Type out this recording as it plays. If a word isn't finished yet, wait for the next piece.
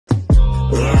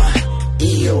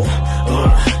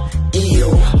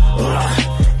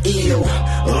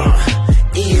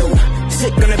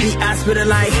with a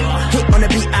light. Hit on the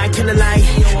beat, I kill a light.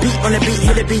 Beat on the beat,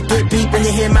 hit the beat, get beat. When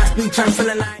you hear my speech, I'm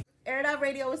feeling like.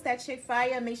 Airitoutradio is that chick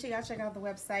fire. Make sure y'all check out the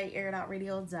website,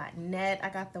 airitoutradio.net. I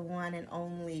got the one and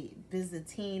only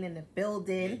Byzantine in the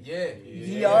building. Yeah.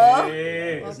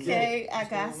 Okay,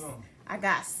 I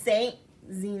got Saint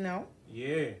Zeno.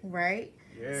 Yeah. Right?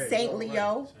 Yeah. Saint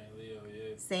Leo. Saint Leo,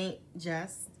 yeah. Saint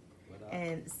Just.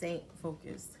 And Saint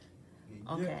Focus.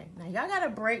 Okay. Now y'all gotta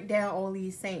break down all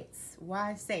these saints.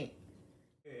 Why Saint?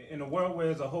 In a world where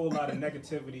there's a whole lot of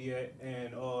negativity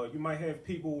and you might have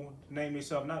people name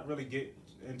themselves, not really get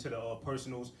into the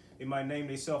personals, they might name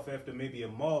themselves after maybe a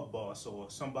mob boss or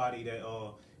somebody that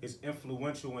is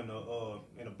influential in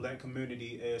a black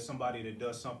community as somebody that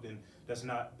does something that's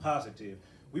not positive.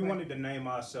 We wanted to name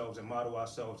ourselves and model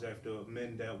ourselves after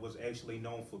men that was actually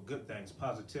known for good things,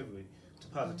 positivity,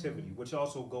 which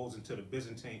also goes into the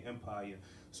Byzantine Empire.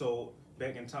 So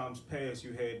back in times past,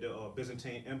 you had the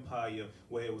Byzantine Empire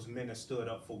where it was men that stood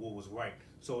up for what was right.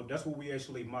 So that's what we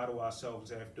actually model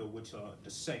ourselves after, which are the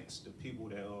saints, the people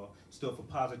that stood for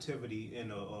positivity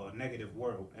in a negative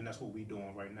world. And that's what we're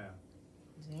doing right now.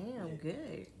 Damn,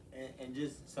 good. And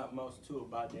just something else too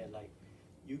about that, like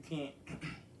you can't,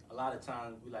 a lot of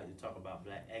times we like to talk about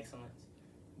black excellence,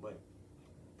 but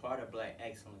part of black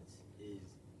excellence is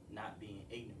not being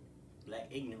ignorant. Black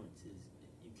ignorance is,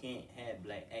 you can't have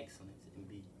black excellence and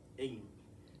be ignorant.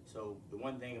 So the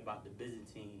one thing about the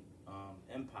Byzantine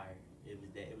Empire, it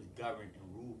was that it was governed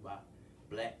and ruled by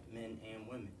black men and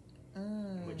women,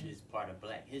 which is part of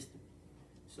black history.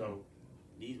 So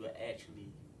these were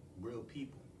actually real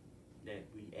people that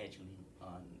we actually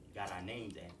got our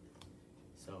names after.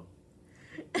 So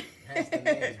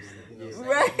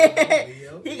right.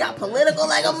 He got political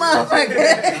like a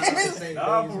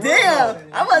motherfucker.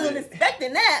 Damn, I wasn't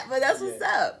expecting that, but that's what's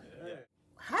up.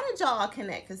 How did y'all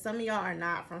connect? Because some of y'all are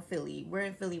not from Philly. We're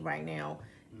in Philly right now,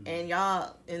 and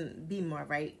y'all in B-More,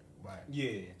 right? Right.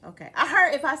 Yeah. Okay. I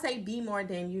heard if I say B-More,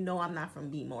 then you know I'm not from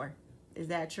B-More. Is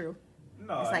that true?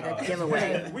 No, it's like a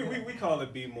giveaway. we call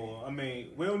it B-More. I mean,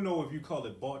 we don't know if you call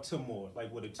it Baltimore,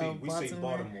 like with a T. We say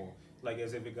Baltimore, like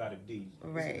as if it got a D.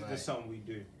 Right. It's something we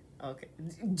do. Okay.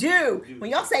 Do.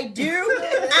 When y'all say do,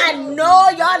 I know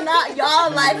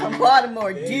y'all like from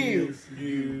Baltimore. Do.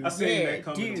 I say that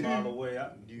coming a mile away.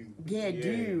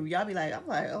 Do. Y'all be like, I'm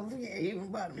like, oh yeah, you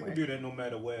from Baltimore. We do that no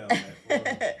matter where I'm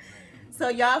at. So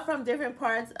y'all from different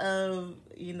parts of,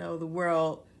 the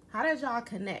world. How did y'all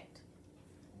connect?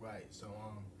 Right. So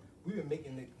we've been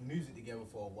making the music together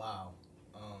for a while.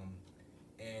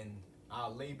 And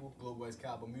our label, Global West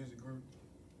Cowboy Music Group,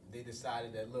 they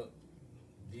decided that, look,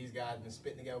 these guys been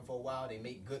spitting together for a while. They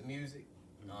make good music,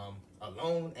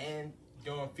 alone and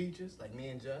doing features. Like me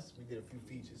and Just, we did a few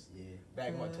features. Yeah. Back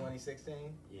in 2016.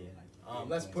 Yeah.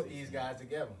 Let's put these guys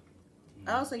together.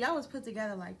 Oh, so y'all was put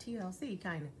together like TLC,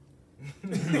 kind of.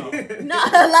 No,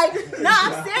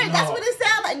 I'm serious. That's what it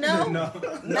sounds like. No.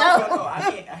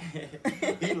 I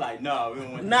can't. He like, no, we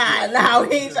don't want. Nah,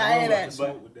 we ain't trying that.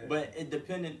 But it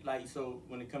depended, like, so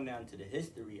when it come down to the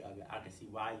history of it, I can see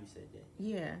why you said that.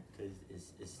 Yeah. Because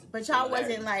it's. But y'all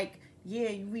wasn't like,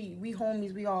 we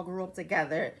homies, we all grew up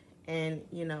together, and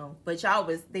but y'all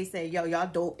was. They said, yo, y'all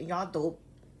dope, and y'all dope.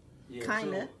 Yeah,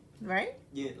 kinda, right?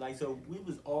 Yeah, like so we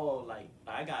was all like,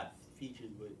 I got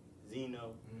features with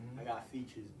Zeno. I got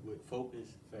features with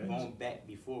Focus going back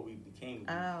before we became a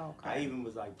group. Oh, okay. I even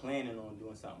was like planning on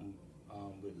doing something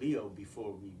with Leo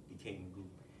before we became a group.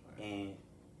 And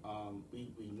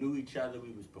we knew each other.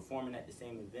 We was performing at the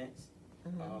same events.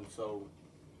 So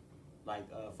like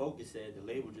Focus said, the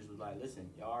label just was like,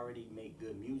 listen, y'all already make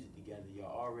good music together.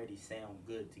 Y'all already sound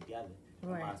good together.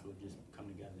 Right. Might as well just come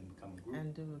together and become a group.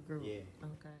 And do a group. Yeah.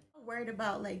 Okay. I'm worried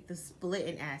about like the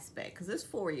splitting aspect because it's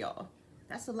 4 of y'all.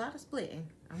 That's a lot of splitting.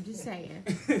 I'm just saying.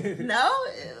 No,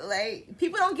 like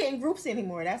people don't get in groups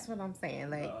anymore. That's what I'm saying.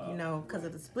 Like because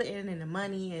of the splitting and the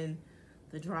money and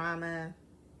the drama.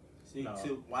 See,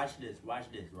 watch this, right?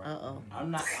 I'm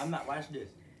not. Watch this.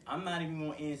 I'm not even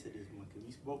gonna answer this one because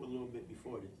we spoke a little bit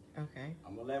before this. Okay.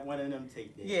 I'm gonna let one of them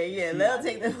take that. Yeah. Let them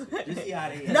take that. Just see how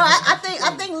they. No, I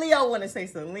think Leo want to say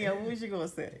something. Leo, what was you gonna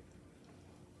say?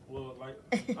 Well, like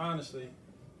honestly,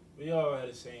 we all had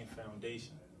the same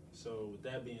foundation. So with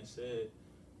that being said,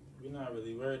 we're not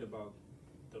really worried about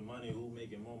the money, who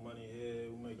making more money here,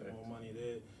 who making more money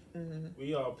there.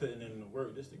 We all putting in the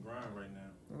work. This is the grind right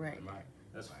now. Right.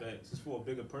 That's facts. It's for a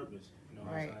bigger purpose. You know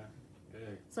what I'm saying?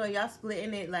 Yeah. So y'all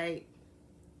splitting it like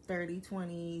 30,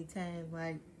 20, 10.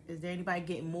 Like, is there anybody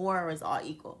getting more or is it all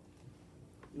equal?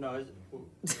 No, it's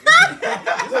the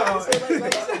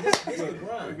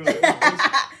grind.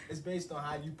 It's been based on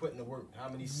how you put in the work, how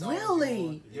many songs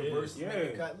Really? your verses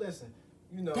make the cut. Listen,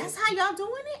 you know. That's how y'all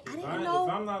doing it? I didn't know.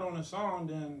 If I'm not on a song,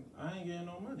 then I ain't getting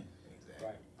no money.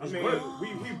 Exactly. I mean,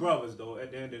 we brothers though.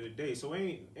 At the end of the day, so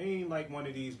ain't like one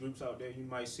of these groups out there you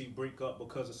might see break up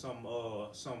because of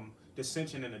some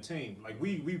dissension in the team. Like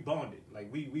we bonded, like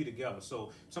we together.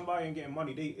 So somebody ain't getting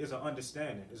money. Is an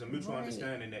understanding. It's a mutual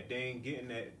understanding that they ain't getting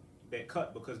that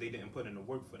cut because they didn't put in the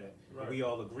work for that. Right. We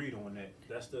all agreed on that.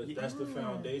 That's the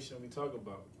foundation we talk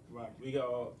about. Right. We got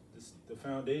all this, the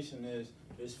foundation is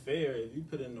it's fair. If you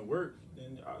put in the work,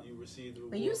 then you receive the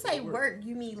reward. When you say work,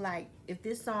 you mean like if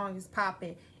this song is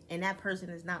popping and that person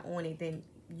is not on it, then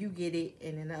you get it,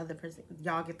 and then the other person,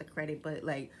 y'all get the credit, but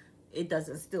like it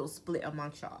doesn't still split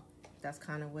amongst y'all. That's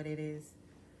kind of what it is.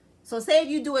 So say if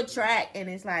you do a track and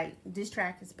it's like this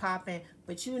track is popping,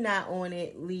 but you not on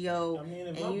it, Leo. I mean,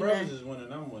 if my brothers is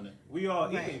winning, I'm winning. We all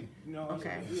eating. You know,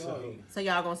 okay. We all eating. So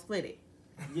y'all gonna split it.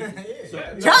 Yeah. So,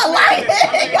 Y'all like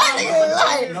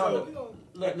it. Y'all No,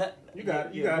 look, you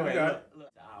got it.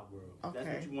 Look, our world. Okay.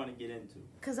 That's what you want to get into.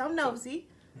 Cause I'm nosy.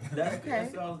 That's Okay.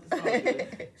 That's all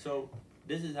good. So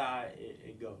this is how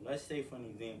it goes. Let's say for an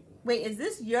example. Wait, is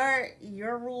this your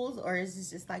rules, or is this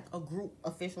just like a group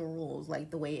official rules, like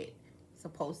the way it's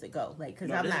supposed to go? Like, cause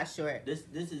I'm not sure. This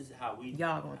is how we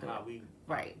Y'all gonna do it. we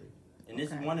Right. And this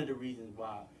Okay. is one of the reasons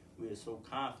why we are so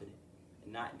confident,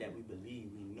 and not that we believe,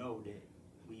 we know that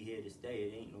we here to stay.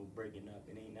 It ain't no breaking up.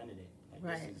 It ain't none of that.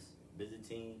 Like Right. this is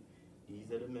Byzantine.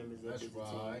 These are the members of That's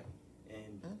Byzantine. right.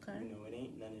 And Okay. you know, it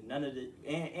ain't none of the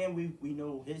and we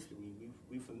know history.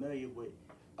 We familiar with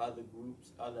other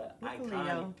groups, other Look at iconic.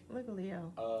 Leo. Look at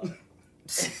Leo. Uh,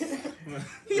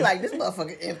 He like, this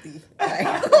motherfucker empty.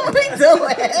 Like, what we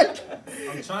doing?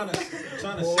 I'm trying to.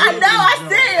 I know. I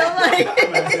see him.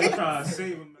 I'm Like, trying to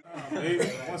save him, baby.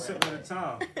 One sip at a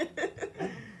time.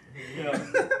 yeah.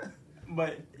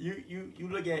 But you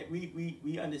look at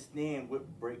we understand what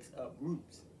breaks up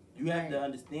groups. You have to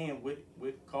understand what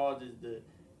causes the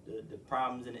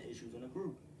problems and the issues in a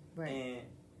group. right.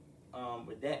 And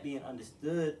with that being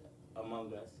understood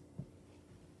among us,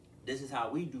 this is how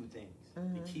we do things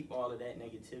to keep all of that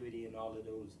negativity and all of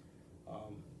those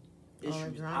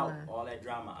issues out, all that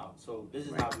drama out. So this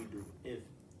is how we do it. If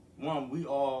one,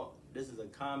 this is a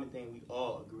common thing we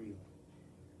all agree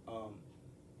on.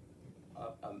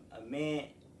 A man,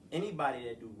 anybody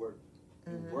that do work,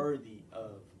 is worthy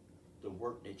of the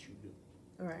work that you do.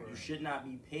 Right. You should not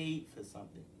be paid for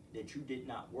something that you did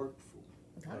not work for.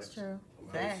 That's true.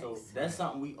 Okay, Facts. so that's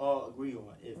something we all agree on.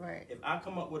 Right. If I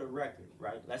come up with a record,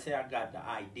 right? Let's say I got the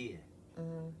idea,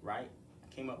 right? I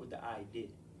came up with the idea.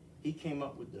 He came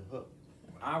up with the hook.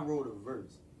 I wrote a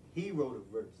verse. He wrote a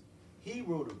verse. He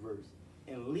wrote a verse.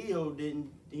 And Leo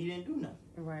didn't do nothing.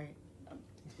 Right.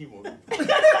 He won't.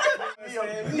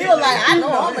 Leo like, I know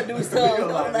I'm gonna do something.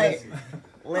 I'm like,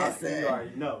 You listen.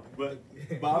 already know. But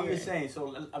I'm just saying,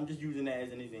 so I'm just using that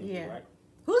as an example, Yeah. right?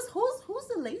 Who's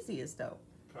the laziest though?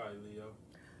 Probably Leo.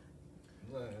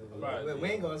 We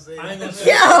ain't gonna say I ain't gonna that.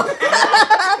 say. Yo.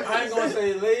 I ain't gonna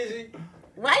say lazy.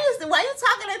 Why you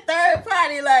talking to third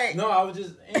party like? No, I was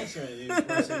just answering you.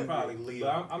 I say probably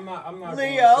Leo. But I'm not.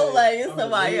 Leo, gonna say like, it's I'm the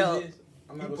somebody else. laziest.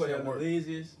 I'm not You gonna put say in I'm the work.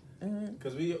 laziest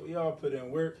because we all put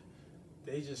in work.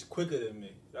 They just quicker than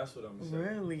me. That's what I'm gonna say.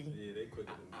 Really? Yeah, they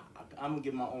quicker than me. I'm gonna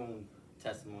give my own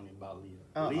testimony about Leo.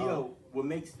 Uh-oh. Leo, what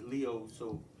makes Leo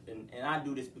so, and I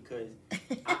do this because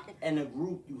in a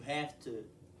group you have to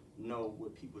know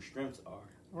what people's strengths are,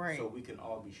 Right. so we can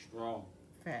all be strong.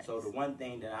 Facts. So the one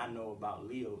thing that I know about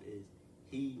Leo is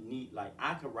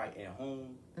I could write at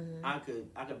home, I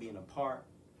could be in a park,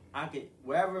 I could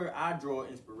wherever I draw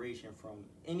inspiration from,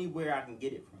 anywhere I can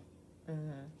get it from.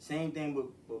 Same thing with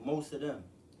most of them.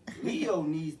 Leo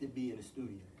needs to be in the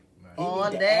studio. He All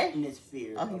need day? the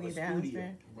atmosphere Oh, he of a need the studio.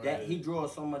 atmosphere? That he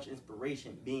draws so much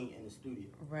inspiration being in the studio.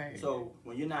 Right. So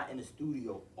when you're not in the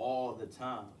studio all the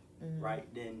time, right,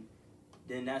 then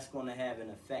that's going to have an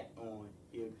effect on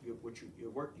your work,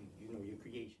 your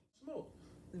creation. Smoke.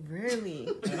 Really?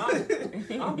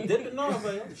 And I'm dipping off.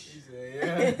 Like,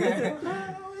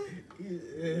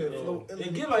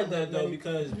 it get like that though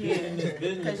because being in this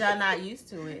business. Because y'all not used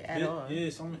to it at all. Yeah,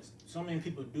 so many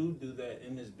people do that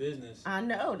in this business. I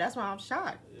know. That's why I'm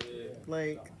shocked. Yeah.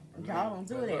 Like, y'all don't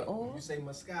do But it at look, all. You say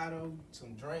Moscato,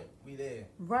 some drink, we there.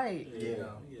 Right. Yeah, You know,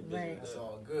 we get busy Right. with That's that.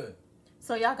 all good.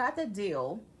 So y'all got the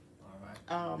deal.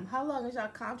 All right. How long is y'all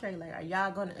contract? Like, are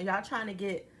y'all trying to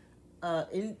get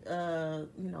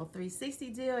 360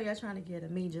 deal? Y'all trying to get a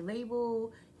major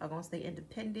label? Y'all gonna stay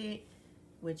independent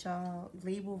with y'all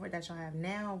label that y'all have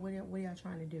now? What are y'all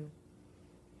trying to do?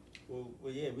 Well,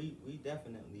 yeah, we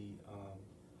definitely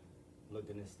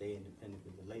looking to stay independent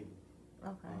with the label.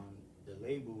 Okay. The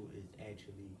label is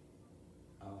actually,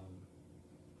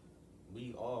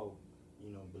 we all,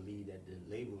 you know, believe that the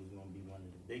label is going to be one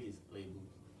of the biggest labels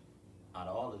out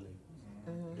of all the labels.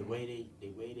 Mm-hmm. The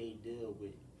way they deal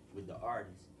with the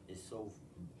artists is so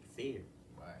fair.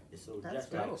 Right. It's so That's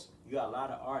just like dope. you got a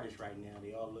lot of artists right now.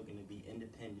 They all looking to be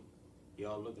independent. They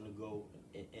all looking to go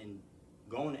and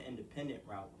going the independent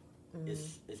route.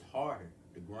 It's harder.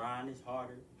 The grind is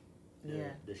harder.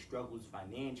 The struggles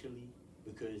financially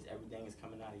because everything is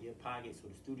coming out of your pocket. So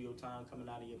the studio time coming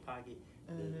out of your pocket,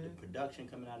 the production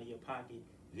coming out of your pocket,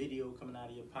 video coming out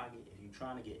of your pocket. If you're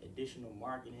trying to get additional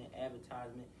marketing,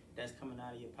 advertisement, that's coming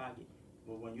out of your pocket.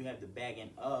 But when you have the backing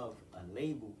of a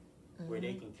label where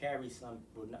they can carry some,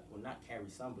 not carry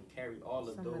some, but carry all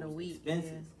of Some those of the weight,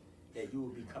 expenses that you will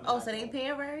be coming. Oh, out so they of.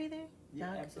 paying for everything?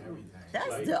 Yeah, absolutely. That's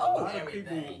Like, dope. a lot of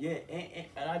people, Yeah,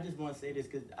 and I just want to say this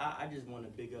because I just want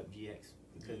to big up GX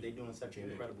because they're doing such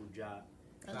an incredible job.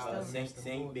 That's dope.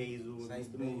 Saint Basil,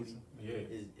 Mr. Moody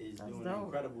is That's doing dope. an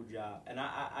incredible job. And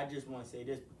I just want to say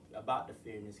this about the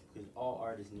fairness because all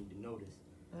artists need to know this,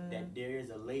 that there is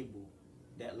a label.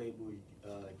 That label is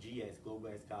GX, Global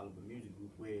X Caliber Music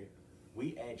Group, where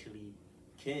we actually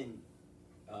can,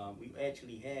 we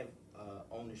actually have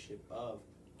ownership of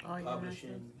Oh, yeah,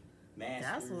 publishing, masters,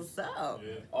 That's what's up.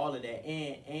 all of that,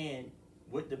 and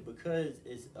with the because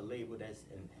it's a label that's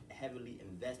heavily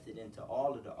invested into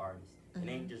all of the artists. It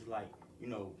ain't just like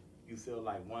you feel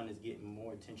like one is getting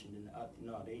more attention than the other.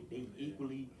 No, they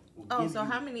equally. Will Oh, give so you,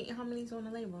 how many's on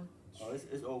the label? Oh,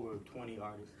 it's over 20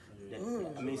 artists.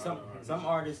 I mean, some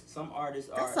artists are.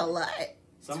 That's a lot.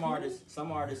 Some artists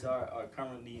are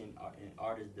currently in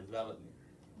artist development.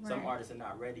 Some Right. artists are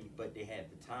not ready, but they have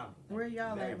the talent. Where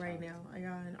y'all Very at right talented. now? Are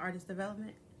y'all in artist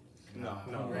development? No,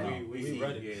 we see.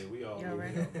 ready. Yeah, we all Y'all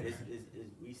ready. ready?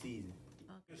 We seasoned.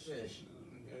 Fish.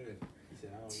 He said,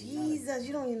 I don't eat Jesus,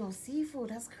 you don't eat no seafood.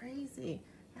 That's crazy.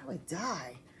 I would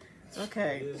die.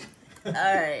 Okay. All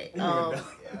right.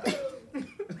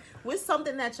 What's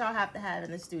something that y'all have to have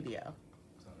in the studio?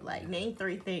 Like, name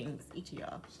 3 things, each of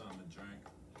y'all. Something to drink.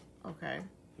 Okay.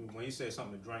 When you say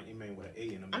something to drink, you mean with an A in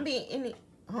the middle. I'm being any.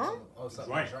 Huh? Oh,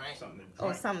 something drink. to drink. Something to drink.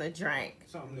 Oh, something to drink.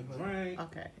 Something to drink.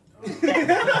 Okay.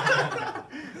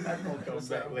 That's gonna come What's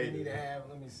back up? We later. need to have.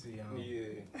 Let me see. Yeah.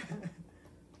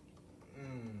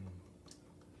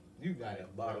 You got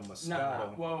it. Bottle Nah,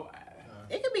 Moscato. well,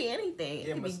 It could be anything. It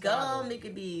Yeah, could be Moscato. gum. It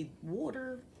could be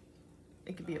water.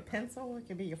 It could be a pencil. It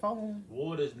could be your phone.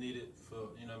 Water's needed for,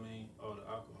 you know what I mean, all the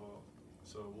alcohol.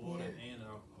 So water and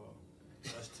alcohol.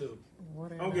 That's 2.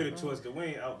 Water. Don't get it twisted. We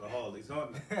ain't alcoholics.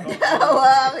 Don't, Well,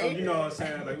 I mean- you know what I'm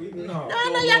saying? Like, we, No,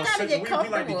 I know y'all gotta get we like to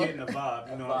comfortable. get in the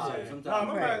vibe. You know what I'm saying? Sometimes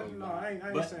No, Right. I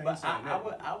ain't but saying.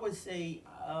 I would say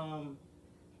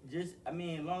just I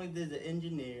mean as long as there's an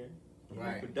engineer,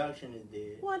 Right. production is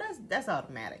there. Well, that's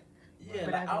automatic. Yeah,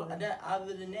 But like, I agree.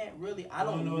 other than that, really, I I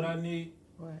don't know what I need.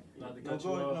 What? Not to No, cut go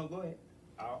you ahead. off. No, go ahead.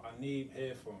 I need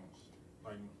headphones.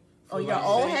 Like, Oh, for your like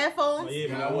own say- headphones? Yeah, You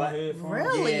my know own what? headphones.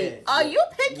 Really? Yeah. Are you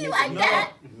picky like No.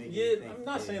 that? Yeah, I'm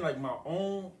not saying like my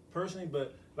own personally,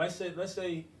 but let's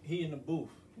say he in the booth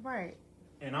Right.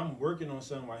 and I'm working on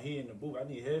something while he in the booth. I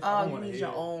need headphones. Oh, I you want need to your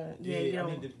hear. own. Yeah, Yeah, you I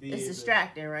don't. need to be It's able to-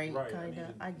 distracting, right? Right.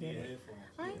 Kinda. I get it. Headphones.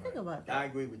 I ain't think about I that.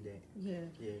 agree with that. Yeah.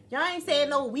 Yeah. Y'all ain't saying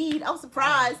no weed. I'm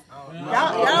surprised.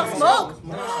 Y'all don't smoke?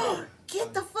 No.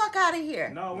 Get the fuck out of here.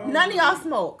 No, None of y'all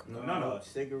smoke. None of us.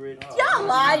 Cigarettes. Y'all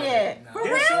lying. No. For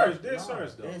They're real? serious. They're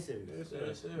serious, though. They're serious.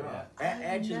 They're serious. Yeah.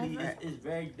 Actually, never- it's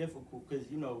very difficult because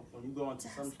when you go into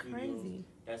some That's studios, crazy.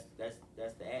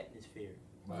 that's the atmosphere.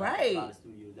 A lot Right. of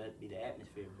studios that be the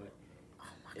atmosphere, but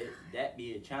that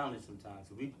be a challenge sometimes.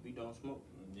 So we don't smoke.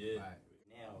 Yeah. Right.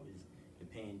 Now is the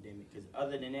pandemic because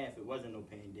other than that, if it wasn't no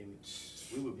pandemic,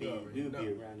 we would be know.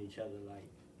 around each other like.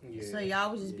 Yeah. So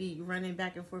y'all would just be running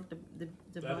back and forth to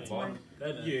That Baltimore? ain't, that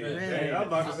ain't, Yeah, that yeah, I'm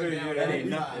about to say, yeah, That ain't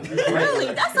nothing. Really?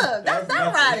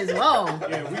 That ride is long.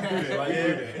 Yeah, we do that. We do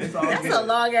that. It's all That's good. a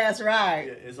long ass Yeah, ride.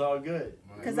 it's all good.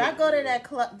 Cause I go to that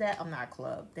club, I'm not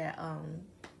club,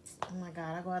 oh my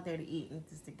God, I go out there to eat and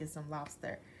just to get some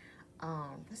lobster.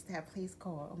 What's that place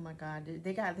called? Oh my God,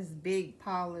 they got this big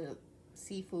pile of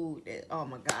seafood. Oh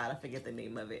my God, I forget the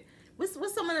name of it. What's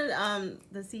some of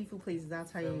the seafood places? I'll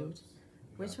tell you.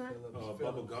 Which one?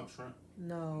 Bubble gum shrimp.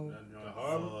 No, The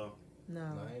harbor?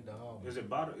 no, No, ain't the harbor. Is it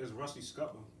bottle? Is Rusty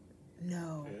Scupper?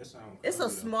 no. Yeah, it sounds. It's a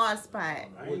small spot.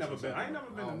 I ain't never been. I ain't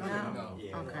never been to none of them. No.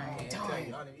 Yeah. Okay. Can't tell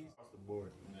you none of these. Across the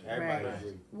board. Everybody Right.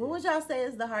 agree. What would y'all say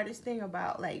is the hardest thing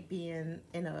about like being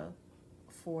in a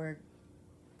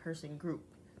 4-person group?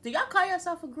 Do y'all call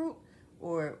yourself a group,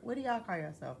 or what do y'all call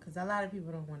yourself? Because a lot of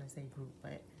people don't want to say group,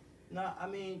 but No, I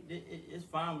mean it's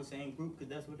fine with saying group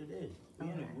because that's what it is. We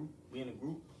in a group. We in a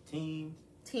group team.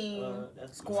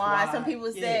 That's Squad. Some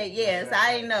people say yes.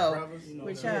 I ain't know. Brothers, you know,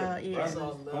 Which yeah. brothers,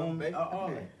 love, baby. All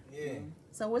that. Yeah.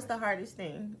 So what's the hardest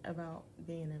thing about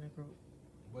being in a group?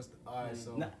 All right,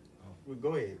 so Well,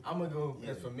 go ahead. I'm gonna go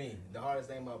as for me. The hardest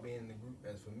thing about being in the group,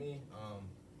 as for me,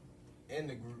 in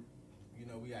the group, you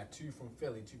know, we got two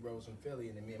brothers from Philly,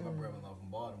 and then me and my brother-in-law from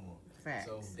Baltimore. Facts.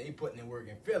 So they putting in work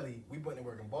in Philly, we putting in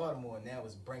work in Baltimore, and now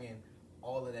it's bringing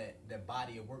all of that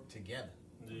body of work together.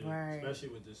 Yeah, Right. especially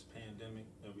with this pandemic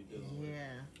that we dealing with.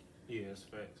 Yeah, it's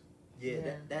facts.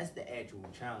 Yeah, that's the actual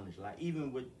challenge. Like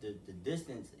even with the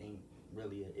distance ain't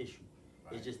really an issue.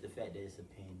 Right. It's just the fact that it's a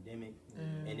pandemic,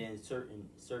 and then certain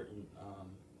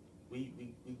we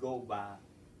go by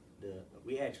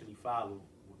we actually follow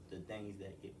the things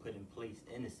that get put in place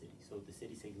in the city. So if the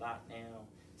city say lockdown,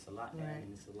 it's a lockdown,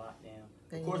 and it's a lockdown.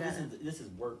 Then of course, this is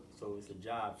work, so it's a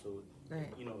job. So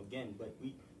you know, again, but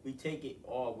we take it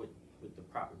all with the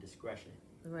proper discretion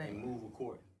and move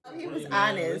accordingly. He was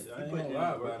honest. I ain't gonna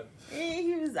lie about it. Yeah,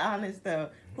 he was honest though.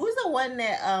 Who's the one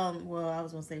that well, I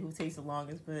was gonna say who takes the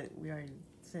longest, but we already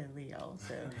said Leo,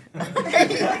 so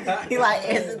he like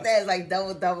answered that. It's like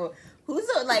double. Who's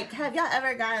the like? Have y'all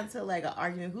ever gotten into like an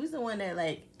argument? Who's the one that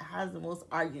like has the most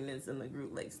arguments in the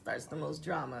group? Like starts the most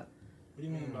drama? What do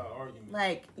you mean by argument?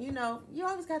 Like, you know, you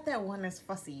always got that one that's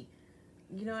fussy.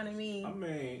 You know what I mean? I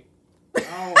mean,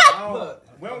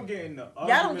 we don't get in the arguments.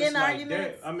 Y'all don't get in like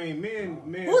arguments? that. I mean, me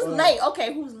and who's late?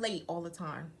 Okay, who's late all the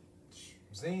time?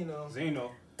 Zeno.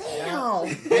 Damn.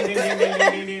 He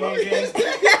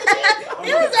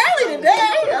was early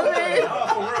today. I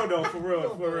mean. For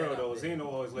real though. Zeno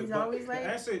always late. He's always late?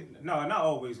 I said, no, not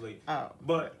always late. Oh.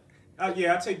 But,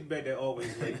 yeah, I take back that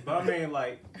always late. But I mean,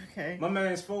 like, my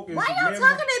man's focus. Why y'all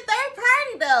talking in third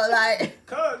party though? Like,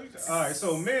 cause all right,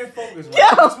 so man focus. Right?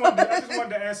 I just wanted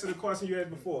to answer the question you asked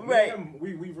before. Right.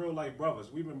 We real life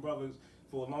brothers. We've been brothers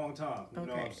for a long time. You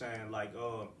know what I'm saying? Like,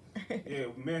 yeah,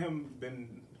 me and him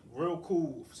been real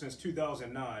cool since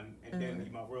 2009, and then he's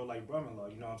my real life brother-in-law.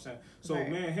 You know what I'm saying? So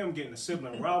me and him getting a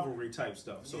sibling rivalry type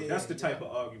stuff. So that's the type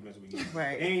of arguments we get.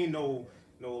 Right. Ain't no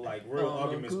like real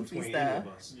arguments between any of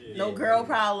us. Yeah. No girl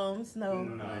problems. No.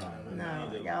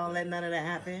 Y'all don't let none of that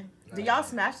happen. Do y'all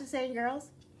smash the same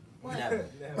girls? Never.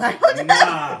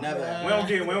 Never.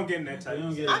 We don't get in that type.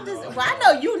 I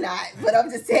know you not, but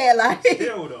I'm just saying like.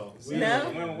 Still though.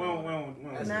 No.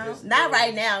 Not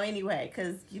right now anyway,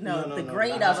 because you know the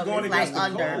grade of them is like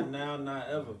under. Now, not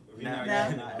ever.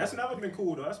 That's never been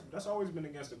cool though. That's always been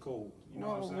against the code. You know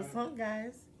what I'm saying? With some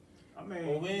guys. I mean,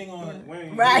 well, we ain't gonna.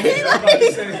 Right.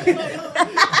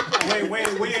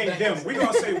 We ain't them. We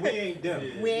gonna say we ain't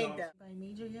them. We ain't them. By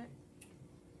major yet?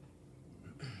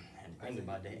 Think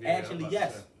about that. Actually,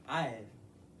 yes, I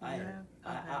have.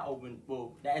 I opened.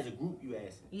 Well, that as a group you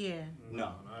asked. Yeah.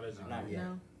 No, not as a not group. yet.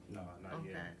 No, not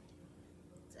yet.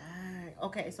 Dang.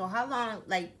 Okay, so how long?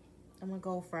 Like, I'm gonna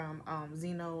go from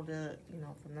Zeno to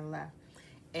from the left,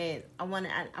 and I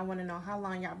wanna know how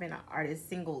long y'all been an artist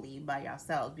singly by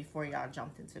yourselves before y'all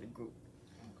jumped into the group.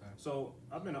 Okay. So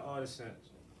I've been an artist since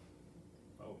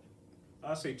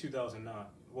I'll say 2009.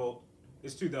 Well,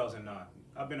 it's 2009.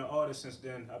 I've been an artist since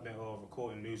then. I've been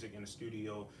recording music in the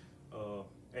studio,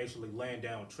 actually laying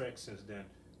down tracks since then.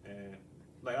 And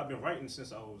like I've been writing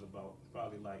since I was about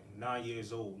probably like 9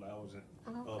 years old. Like, I was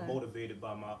motivated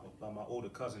by my older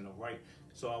cousin to write.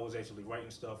 So I was actually writing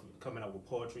stuff, coming out with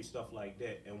poetry, stuff like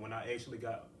that. And when I actually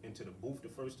got into the booth the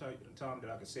first time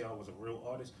that I could say I was a real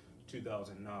artist,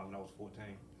 2009 when I was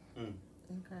 14.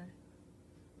 Okay.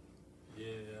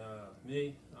 Yeah,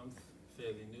 me, I'm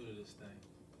fairly new to this thing.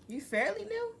 You fairly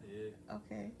new? Yeah.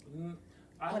 Okay.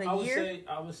 I would say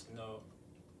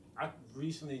I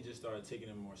recently just started taking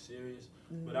it more serious,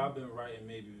 but I've been writing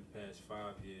maybe the past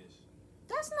 5 years.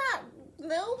 That's not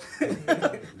new.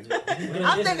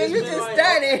 I'm thinking you just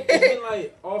started. It's been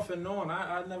like off and on.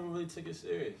 I never really took it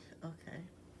serious. Okay.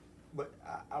 But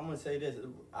I'm gonna say this.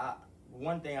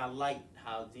 One thing I liked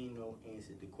how Zeno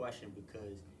answered the question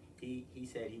because he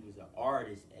said he was an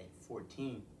artist at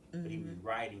 14. But he was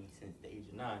writing since the age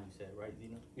of 9, you said, right,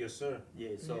 Zeno? Yes, sir.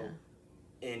 Yeah, so,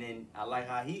 and then I like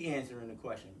how he answering the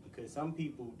question, because some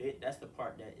people, that's the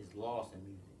part that is lost in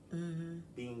music.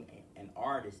 Being an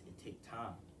artist, it takes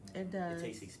time. It does. It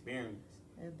takes experience.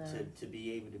 It does. To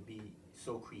be able to be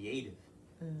so creative.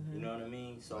 You know what I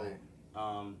mean? So,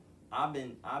 I've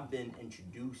been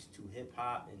introduced to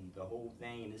hip-hop and the whole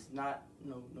thing, and it's not,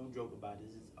 no joke about it,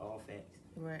 this is all facts.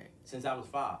 Right. Since I was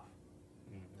 5.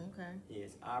 Okay.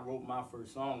 Yes, I wrote my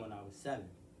first song when I was 7.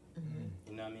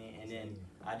 You know what I mean? And then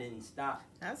I didn't stop.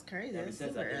 That's crazy. Ever That's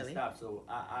since I super didn't early. stop. So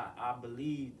I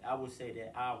believe, I would say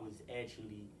that I was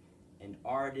actually an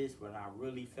artist when I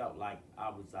really felt like I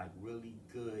was like really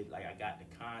good. Like I got the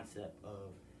concept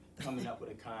of coming up with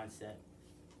a concept,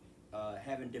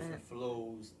 having different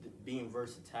flows, being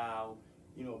versatile,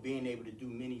 you know, being able to do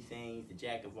many things, the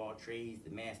jack of all trades,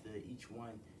 the master of each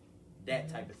one, that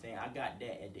type of thing. I got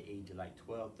that at the age of like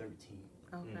 12, 13.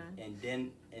 Okay. And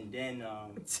then Why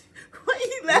you It's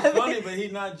laughing? funny, but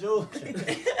he's not joking.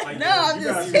 Like, No, I'm you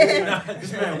just gotta- kidding.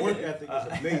 This man work ethic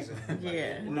is amazing.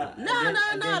 Yeah. Nah,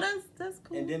 No, that's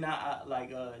cool. And then I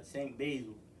like St.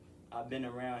 Basil, I've been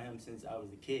around him since I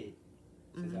was a kid,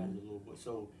 since I was a little boy.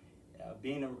 So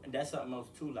that's something else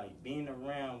too. Like being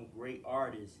around great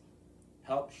artists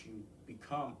helps you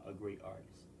become a great artist.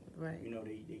 Right. You know,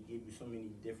 they give you so many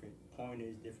different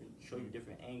pointers, show you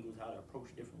different angles, how to approach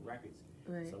different records.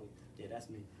 Right. So yeah, that's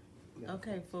me.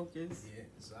 Okay, focus. Yeah,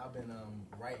 so I've been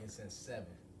writing since 7,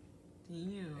 Damn.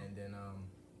 and then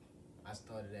I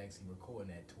started actually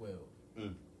recording at 12,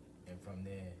 and from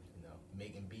there, you know,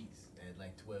 making beats at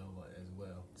like 12 as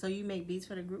well. So you make beats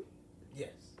for the group? Yes.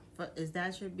 Is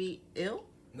that your beat ill?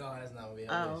 No, that's not what we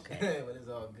Oh, okay. but it's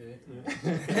all good.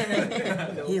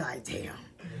 He like, damn.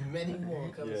 Many more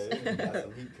coming soon. Got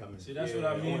some heat coming. See, that's what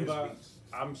I mean by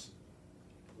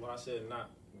when I said not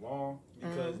long,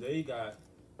 because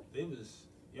they was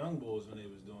young boys when they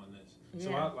was doing this. So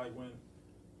Yeah. I like when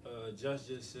just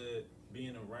said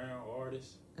being around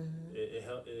artists, it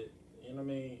helped. It, you know what I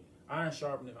mean? Iron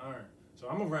sharpening iron. So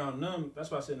I'm around them.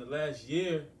 That's why I said in the last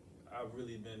year I've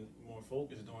really been more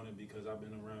focused on it because I've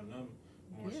been around them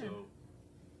more so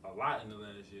a lot in the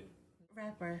last year.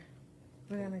 Rapper.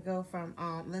 We're gonna go from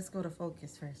let's go to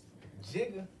focus first.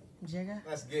 Jigga. Jigga?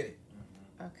 Let's get it.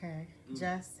 Okay.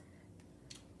 Just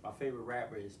My favorite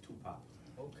rapper is Tupac.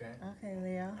 Okay. okay,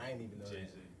 Leo. I ain't even know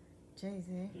Jay-Z.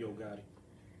 Jay-Z. Yo, Gotti.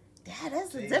 Yeah,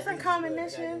 that's a that. different Jay-Z,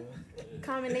 combination. look,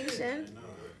 Combination.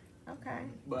 I know. Okay.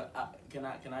 But can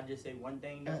I just say one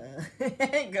thing though?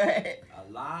 Go ahead.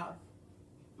 Alive.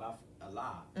 We're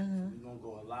gonna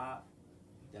go alive.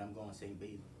 Then I'm going St.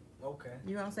 Basil. Okay.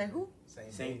 You gonna say who?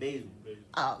 St. Basil.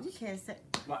 Oh, you can't say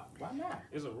Why not?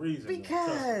 There's a reason.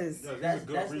 because There's a That's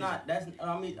good that's reason. not that's.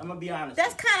 I mean, I'm gonna be honest.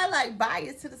 that's kind of like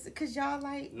biased to the because y'all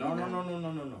like No.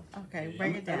 Okay,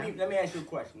 break it down. Let me ask you a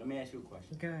question.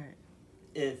 Good.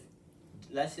 If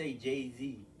let's say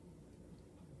Jay-Z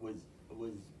was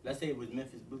let's say it was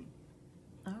Memphis Bleak,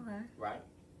 All right. right?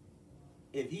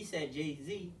 If he said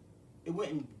Jay-Z, it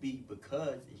wouldn't be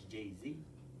because it's Jay-Z.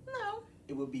 No.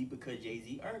 It would be because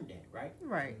Jay-Z earned that, right?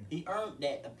 Right. He earned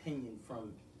that opinion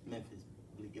from Memphis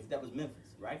Bleak. If that was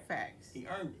Memphis, right? Facts. He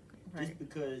earned it. Right. Just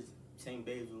because St.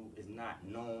 Basil is not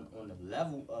known on the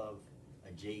level of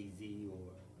a Jay-Z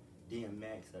or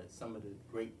DMX or some of the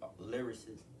great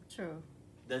lyricists True.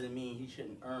 doesn't mean he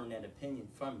shouldn't earn that opinion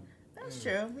from you. That's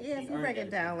true. Yeah, He if you earned break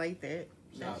it that down like that.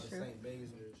 Shout out That's to true. St. Basil.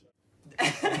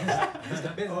 It's the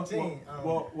Byzantine.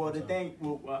 Well, the thing.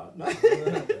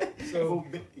 So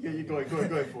you go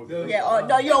ahead for it. Yeah. Oh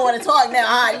no, you don't want to talk now.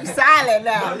 Huh? You silent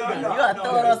now. No, You gotta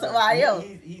throw it on somebody else.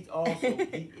 He's also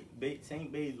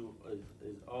St. Basil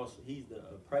is also he's the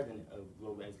president of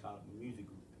Global X College Music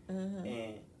Group,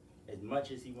 and as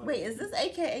much as he wants. Wait, is this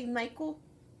AKA Michael?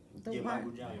 The Yeah, one?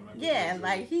 Michael Johnson. Yeah,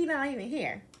 like he not even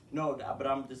here. No,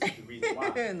 but this is the reason why.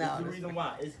 No, This is the that's reason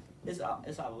why.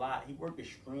 It's a lot. He worked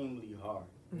extremely hard.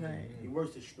 Right. He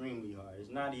works extremely hard. It's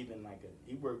not even like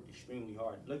he worked extremely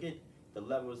hard. Look at the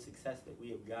level of success that we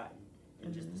have gotten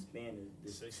in just the span of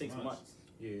this 6 months.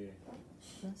 Yeah.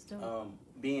 Let's do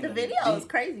it. Being The a- video being- is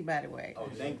crazy, by the way. Oh,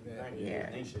 thank you. Yeah.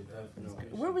 Thank you.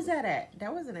 Where was that at?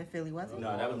 That wasn't in Philly, was it?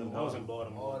 No, that was in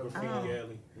Baltimore. Oh. Graffiti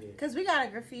Alley. Because we got a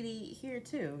graffiti here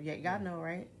too. Yeah, y'all know,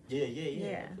 right? Yeah.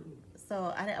 Yeah. Absolutely.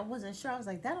 So I wasn't sure. I was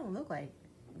like, that don't look like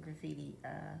graffiti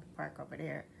park over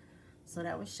there. So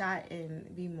that was shot in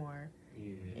Bmore.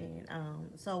 Yeah. And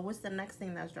so what's the next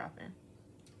thing that's dropping?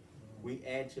 We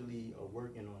actually are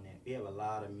working on that. We have a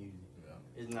lot of music.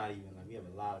 It's not even like we have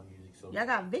a lot of music. So Y'all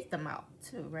got Victim out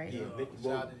too, right? yeah,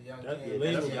 shout out to the Young That's King. the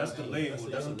label. That's the label.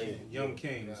 That's the label. Young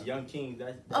Kings. Young Kings.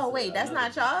 That's Oh wait, that's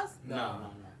not y'all's?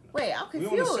 No. Wait, I'm We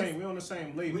confused. on the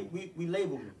same label. We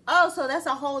label them. Oh, so that's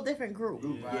a whole different group.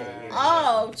 Yeah.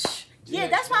 Oh, yeah,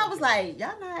 that's why I was like,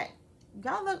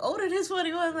 y'all look older than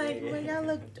 21. Like, Yeah. well, y'all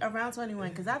look around 21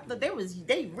 because I thought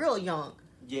they real young,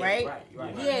 Yeah, right?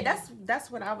 Right. Yeah,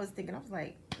 that's what I was thinking. I was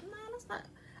like, no, that's not.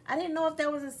 I didn't know if that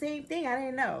was the same thing. I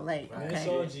didn't know. Like, Man, it's okay,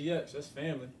 all GX. That's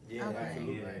family. Yeah, Okay.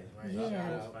 absolutely. Right.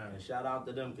 Yeah. Shout out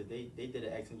to them because they did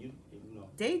an excellent. You know.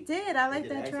 they did. I like they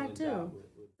did an that track excellent too. job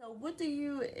with So what do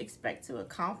you expect to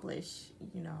accomplish,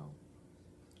 you know,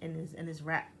 in this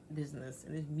rap business,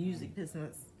 in this music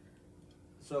business?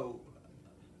 So,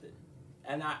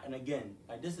 and again,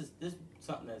 like this is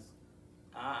something that's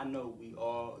I know we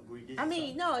all agree. This I is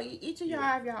mean, something- no, each of y'all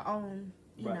Yeah. have your own,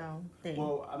 you Right. know, thing.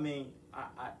 Well, I mean,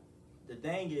 the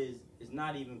thing is, it's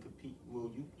not even compete.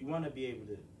 Well, you want to be able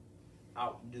to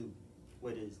outdo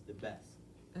what is the best.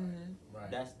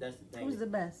 Right. That's the thing. Who's the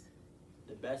best?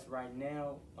 The best right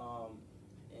now,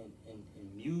 in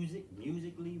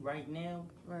musically right now.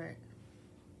 Right.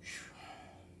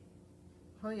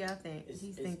 Who y'all think?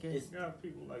 He's thinking. You got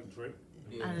people like Drake.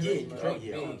 I Yeah, know. Drake,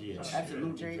 yeah,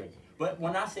 absolutely Drake. Drake. But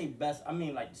when I say best, I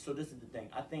mean like. So this is the thing.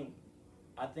 I think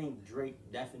Drake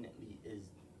definitely is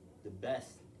the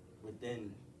best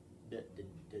within the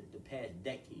past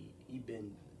decade. He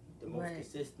been the most Right.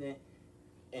 consistent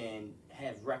and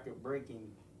has record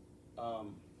breaking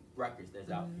records that's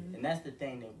out there. And that's the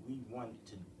thing that we want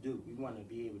to do. We want to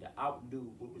be able to outdo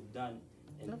what was done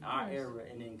in Of our course. era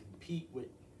and then compete with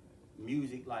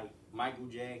music like Michael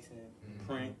Jackson,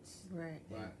 Prince. Right.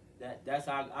 Right. That's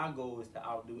our goal is to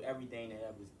outdo everything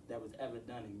that was ever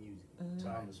done in music.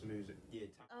 Timeless music. Yeah.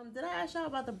 Did I ask y'all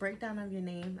about the breakdown of your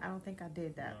name? I don't think I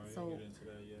did that. No, we So didn't get into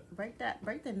that yet.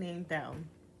 break the name down.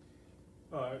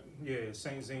 Yeah,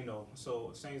 Saint Zeno.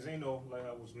 So Saint Zeno, like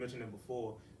I was mentioning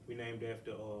before, we named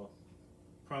after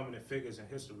prominent figures in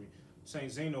history.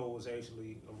 Saint Zeno was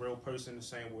actually a real person, the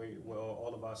same way with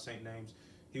all of our saint names.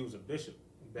 He was a bishop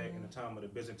back in the time of the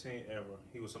Byzantine era.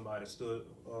 He was somebody that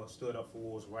stood up for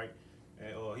what was right,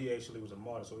 and he actually was a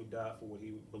martyr, so he died for what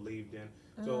he believed in.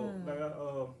 So like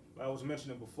I was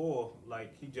mentioning before,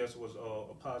 like he just was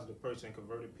a positive person,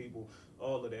 converted people,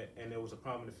 all of that, and there was a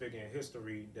prominent figure in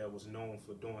history that was known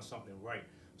for doing something right.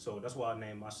 So that's why I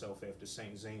named myself after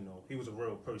Saint Zeno. He was a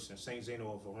real person, Saint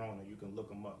Zeno of Verona. You can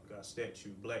look him up. Got a statue,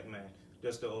 black man.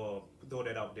 Just to throw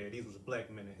that out there, these was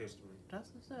black men in history. That's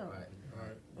what's up. Right.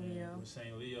 Right. Leo. And with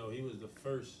Saint Leo, he was the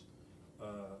first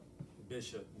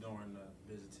bishop during the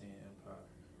Byzantine Empire.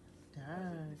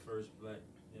 Dang. The first black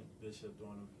bishop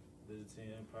during the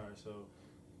Byzantine Empire. So,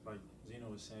 like Zeno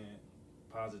was saying,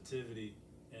 positivity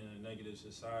in a negative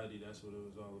society, that's what it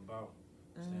was all about.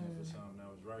 Standing for something that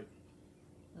was right.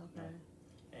 Okay.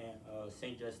 And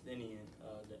Saint Justinian,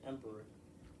 the emperor.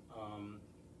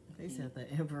 They said the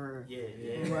emperor. Yeah.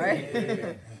 Right.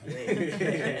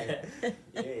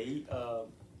 Yeah.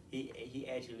 He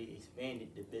actually expanded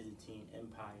the Byzantine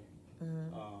Empire,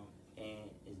 and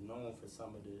is known for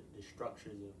some of the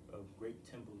structures of great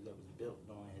temples that was built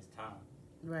during his time.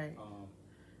 Right.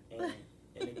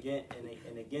 And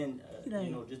again, you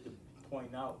know, just to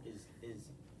point out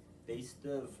is they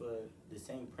stood for the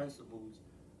same principles,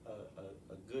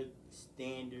 a good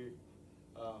standard,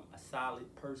 a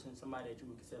solid person, somebody that you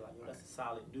would consider like, yo, that's a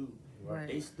solid dude. Right.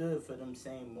 They stood for them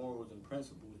same morals and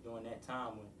principles during that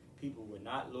time when people were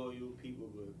not loyal, people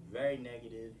were very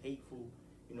negative, hateful.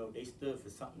 You know, they stood for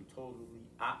something totally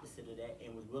opposite of that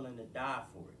and was willing to die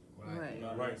for it. Right. You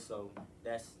know what I mean? So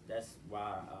that's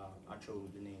why I chose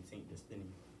the name Saint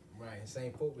Justinian. Right, and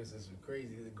St. Focus is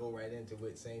crazy to go right into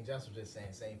what St. Just was just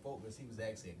saying. St. Focus, he was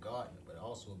actually a gardener, but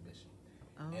also a bishop.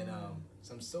 And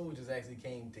some soldiers actually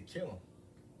came to kill him.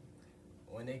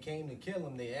 When they came to kill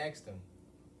him, they asked him,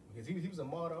 because he was a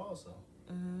martyr also.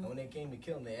 And when they came to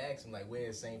kill him, they asked him, like,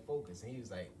 where's St. Focus? And he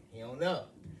was like, he don't know.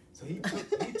 So he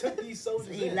took these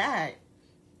soldiers He in. lied.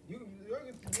 You look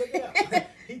it up.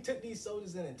 He took these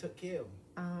soldiers in and took care of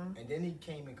them. And then he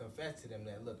came and confessed to them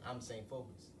that, look, I'm St.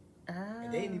 Focus.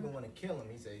 And they didn't even want to kill him.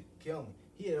 He said, kill me.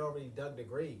 He had already dug the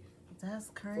grave. That's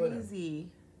crazy.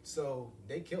 So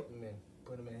they killed him and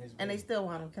put him in his grave. And they still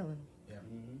want him killing him.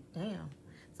 Yeah. Damn.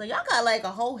 So y'all got like a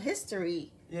whole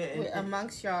history Yeah,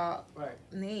 amongst y'all right.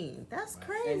 name. That's Right.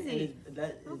 crazy. And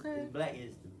that is Okay. Black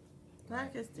history.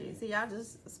 Black history. See, y'all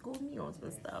just schooled me on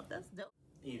some stuff. That's dope.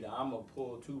 Either I'm gonna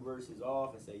pull 2 verses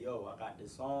off and say, yo, I got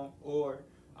this song, or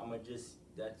I'm gonna just,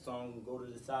 that song go to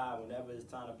the side. Whenever it's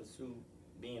time to pursue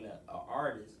being an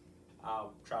artist,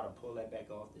 I'll try to pull that back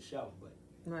off the shelf. But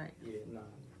Right. yeah, nah,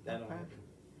 that don't Okay. happen.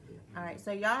 All right.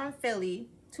 So y'all in Philly.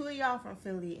 2 of y'all from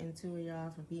Philly and 2 of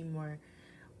y'all from Beemore.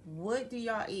 What do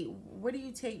y'all eat? Where do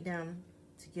you take them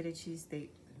to get a cheesesteak?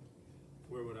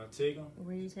 Where would I take him?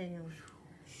 Where do you take them?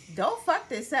 Don't fuck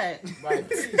this up. Right.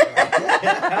 Please,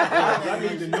 I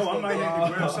need to know. I might have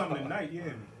to grab something tonight.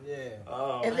 Yeah.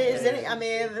 yeah. If there's any, I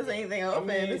mean, if there's anything open,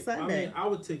 it's Sunday. I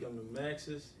would take them to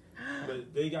Max's,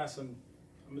 but they got some.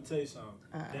 I'm gonna tell you something.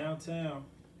 Downtown,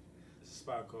 it's a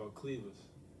spot called Cleaver's.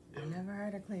 I've never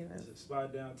heard of Cleveland. There's a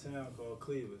spot downtown called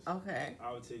Cleaver's. Okay.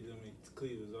 I would take them to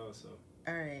Cleaver's also.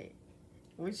 All right.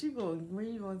 Where you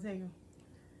going to take them?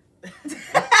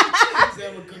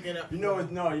 Said we're cooking up. You know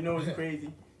what's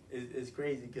crazy? It's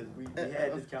crazy because we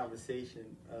had this conversation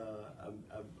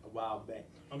a while back.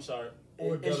 I'm sorry.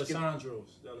 Or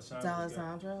D'Alessandro's.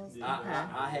 D'Alessandro's? Yeah.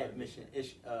 I had mentioned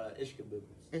Ishkabibbles.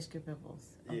 Ishkabibbles.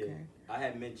 Yeah. Okay. I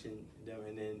had mentioned them,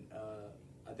 and then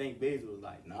I think Basil was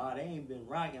like, "Nah, they ain't been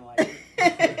rocking like this."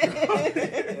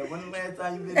 And when the last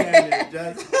time you been there,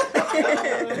 Just?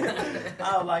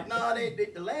 I was like, "Nah,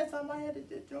 the last time I had it,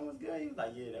 this joint was good." He was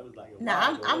like, "Yeah, that was like a."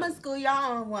 Now I'm gonna school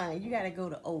y'all on one. You gotta go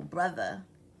to Old Brother.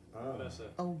 That's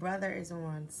it. Old Brother is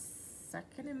on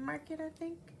 2nd and Market, I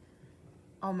think.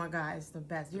 Oh my God, it's the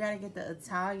best. You gotta get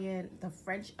the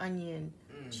French onion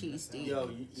cheese steak. Yo,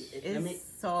 It's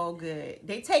so good.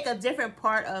 They take a different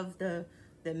part of the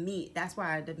meat. That's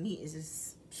why the meat is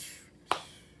just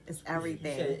it's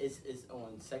everything. You said it's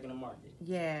on 2nd and Market.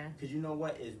 Yeah. Cause you know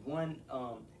what is one?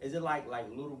 Is it like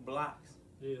little blocks?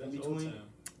 Yeah, in that's Old between? Town.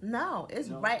 No, it's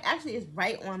right. Actually, it's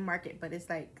right on Market, but it's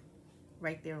like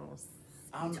right there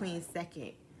on between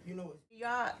 2nd. You know what?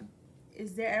 Y'all,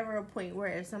 is there ever a point where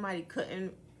if somebody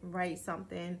couldn't write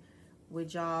something,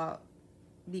 would y'all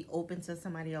be open to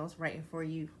somebody else writing for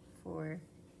you for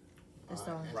the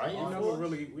song? Right?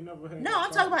 We never had. No,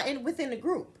 I'm talking about within the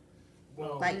group.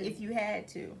 Well, Like if you had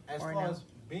to. as or far no. as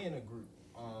being a group,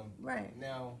 Right.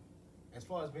 now, as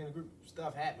far as being a group,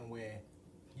 stuff happen where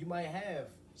you might have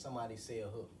somebody say a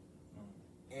hook,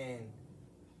 and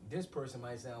this person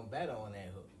might sound better on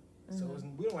that hook. So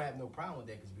we don't have no problem with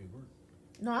that because we're a group.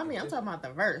 No, I mean I'm talking about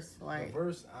the verse. Like The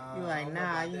verse, you like, I don't know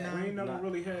nah, about you that. know. We ain't never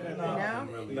really had that. No.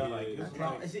 problem, really. No. Like, it's No,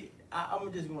 like- see,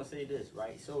 I'm just gonna say this,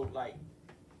 right? So like,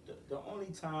 the only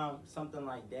time something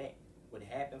like that would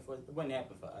happen it wouldn't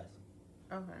happen for us.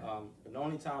 Okay. The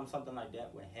only time something like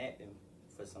that would happen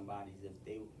for somebody is if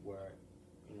they were,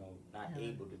 not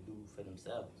able to do for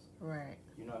themselves. Right.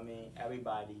 You know what I mean?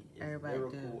 Everybody is Everybody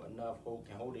lyrical enough,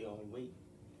 can hold their own weight.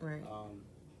 Right.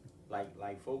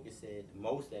 Like Focus said, the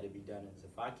most that'd be done is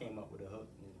if I came up with a hook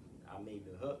and I made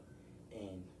the hook,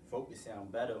 and Focus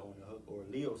sound better on the hook, or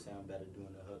Leo sound better doing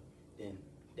the hook, then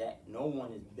that no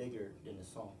one is bigger than the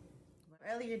song.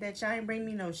 Earlier that y'all ain't bring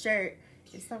me no shirt.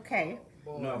 It's okay.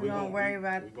 No, we don't worry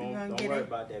about it. Don't worry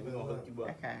about that. We're gonna hook you up.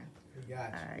 Okay. We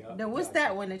got you. All right. Yup, Then what's got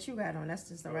that one that you got on? That's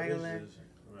just a regular.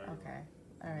 Regular. Okay.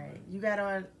 All right. You got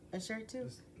on a shirt too?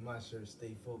 This- My shirt,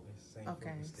 stay focused. Same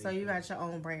Okay. focus, stay So you got focused. your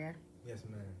own brand. Yes,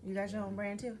 man. You got your own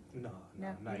brand too? No,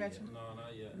 No, not you got yet. your. No,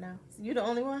 not yet. No. So you the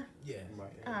only one? Yeah. Right.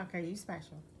 Oh, okay. You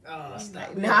special. Oh,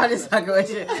 stop. No, I'm just fucking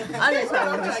with you. I'm just I'm fucking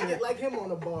trying with to you. get like him on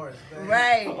the bars, man.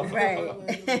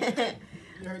 Right.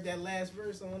 You heard that last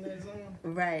verse on that song?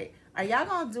 Right. Are y'all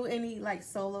gonna do any like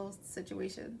solo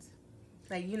situations?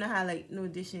 Like you know how like New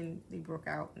Edition they broke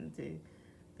out into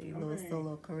their little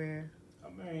solo career. I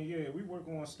mean, yeah, we work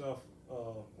on stuff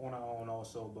on our own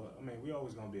also, but I mean, we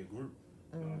always gonna be a group.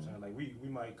 You know what I'm saying? Like we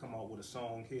might come out with a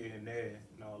song here and there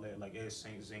and all that, like as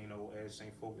Saint Zeno, as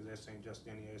Saint Focus, as Saint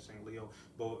Justinian, as Saint Leo.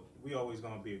 But we always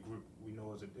gonna be a group. We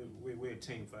know we're a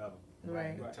team forever.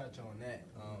 Right. To touch on that,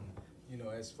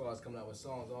 as far as coming out with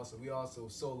songs, also we also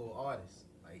solo artists.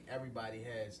 Like everybody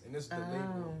has, and this is the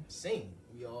label Sing.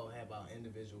 We all have our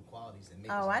individual qualities that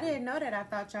make us Oh, a I group. didn't know that. I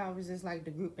thought y'all was just like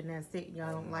the group and that's it.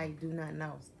 Y'all don't like do nothing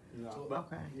else. No,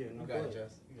 Okay. Yeah, no, You go got it, ahead.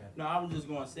 Jess. You got it. No, I was just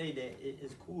gonna say that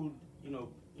it's cool,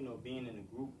 being in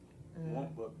a group,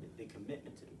 but the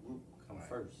commitment to the group come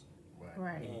first.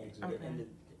 Right. And Okay.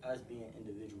 us being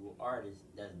individual artists,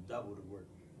 that's double the work.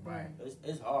 Right.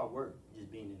 It's hard work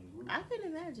just being in a group. I can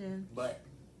imagine. But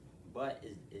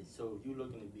it's so if you're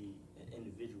looking to be an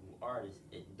individual artist,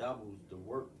 it doubles the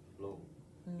workload.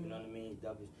 You know what I mean? It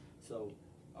doubles. So,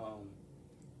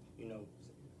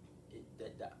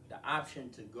 the option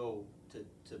to go to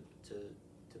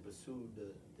pursue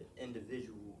the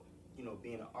individual,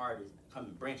 being an artist,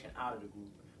 branching out of the group.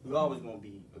 We're always gonna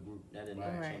be a group. That doesn't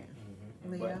never Right.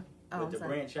 change. Leah. But to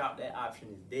branch out, that option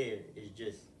is there. It's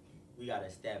just we gotta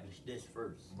establish this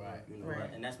first. Right.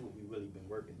 Right. And that's what we really been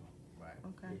working on. Right.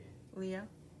 Okay. Yeah. Leo.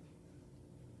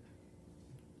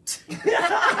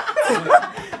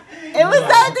 It was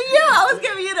up to you. I was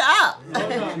giving you the up.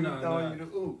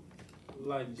 No.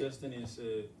 Like Justinian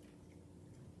said,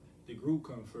 the group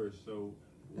come first. So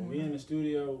when we in the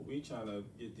studio, we trying to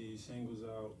get these singles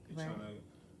out. We Right. trying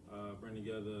to bring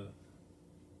together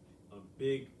a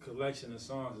big collection of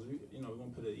songs. We're gonna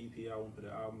put an EP out, we're gonna put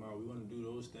an album out. We want to do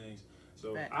those things.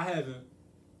 So Right. I haven't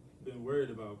been worried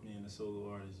about being a solo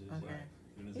artist. It's Okay.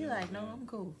 like, You like, no, I'm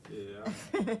cool.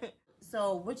 Yeah.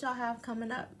 So what y'all have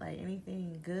coming up? Like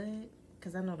anything good?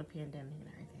 Because I know the pandemic and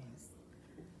everything is.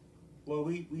 Well,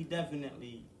 we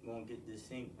definitely gonna get this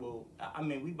thing. Well, I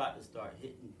mean, we about to start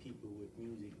hitting people with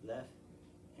music left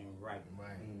and write.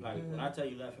 Right. Like when I tell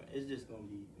you left, it's just gonna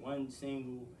be one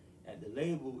single. At the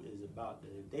label is about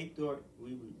they thought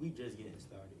we just getting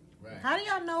started. Right. How do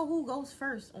y'all know who goes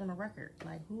first on the record?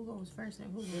 Like who goes first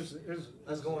and who goes?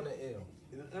 Let's go on the L.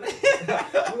 We're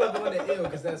gonna go on the L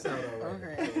because that sounds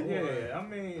alright. Okay. Yeah, I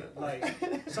mean, like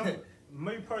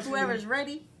me personally. Whoever's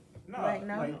ready. No, Right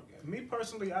now? like me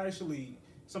personally, I actually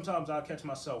sometimes I catch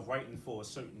myself writing for a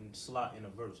certain slot in a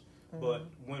verse. But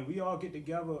when we all get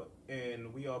together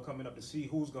and we all coming up to see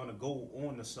who's gonna go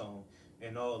on the song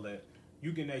and all that,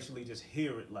 you can actually just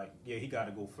hear it. Like, yeah, he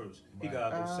gotta go first. He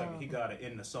gotta go second. He gotta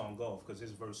end the song off because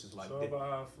his verse is like So that. about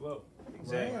how I flow.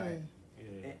 Exactly. Really?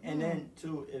 Yeah. And then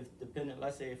too, if depending,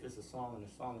 let's say if it's a song and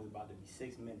the song is about to be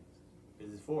 6 minutes,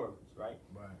 because it's 4 of us, right?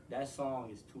 Right. That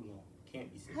song is too long.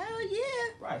 Can't be 6 minutes. Hell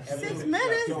yeah. Right. 6 So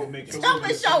minutes. so Don't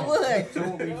wish I would. So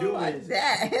what we do Like is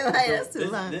that. Like that's too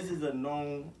long. this is a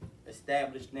known,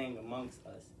 established thing amongst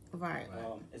us. Right.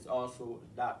 It's also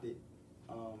adopted.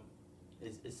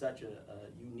 It's such a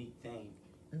unique thing.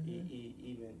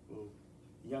 Even well,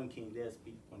 Young King, they'll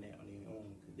speak on that on their own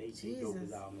because they go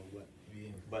because I don't know what. Yeah.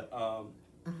 But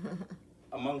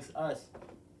amongst us,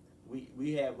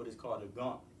 we have what is called a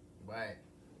gaunt. Right.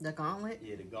 The gauntlet?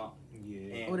 Yeah, the gaunt.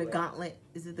 Yeah. And Or the gauntlet?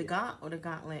 Is it the gaunt or the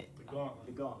gauntlet? The gauntlet.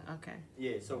 The gaunt. Okay.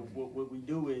 Yeah. So what we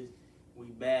do is we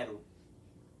battle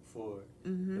for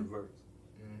the verse.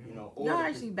 You know, or Y'all the-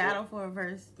 actually battle for a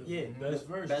verse. Yeah, Best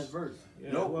verse. Best verse.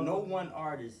 Yeah, no well- one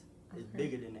artist is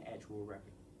bigger than the actual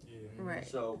record. Yeah. Right.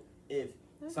 So if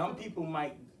some people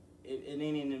might,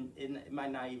 it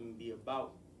might not even be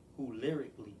about who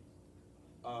lyrically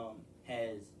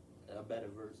has a better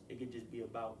verse. It could just be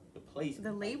about the placement.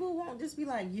 The label won't just be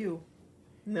like you.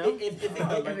 No. If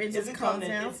it just come comes to-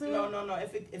 down if- to no.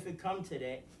 If it come to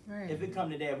that, Right. if it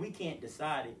come to that, we can't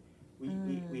decide it.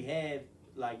 We have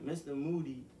like Mr.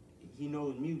 Moody. He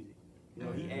knows music. You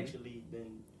know, he actually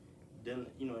been dealing,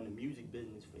 you know, in the music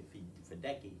business for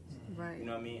decades. Right. You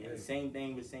know what I mean? And the same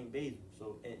thing with St. Basil.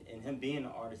 So, and him being an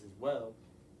artist as well,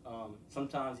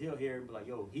 sometimes he'll hear it be like,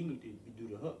 yo, he need to do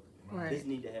the hook. Right. This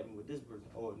need to happen with this person.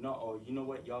 Or no, or you know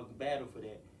what, y'all can battle for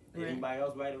that. Did Right. anybody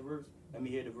else write a verse? Let me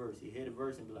hear the verse. He hear the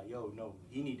verse and be like, yo, no,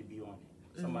 he need to be on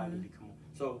it. Somebody need to come on.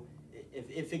 So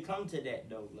if it come to that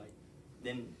though, like,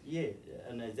 then yeah,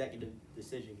 an executive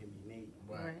decision can be made.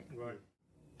 Right. Right.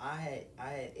 I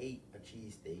had ate a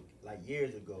cheesesteak like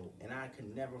years ago, and I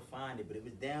could never find it, but it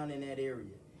was down in that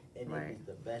area, and Right. it was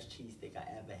the best cheesesteak I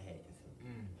ever had in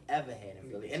Philly. Ever had in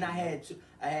Philly. And I had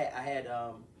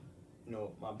you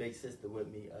know, my big sister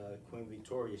with me, Queen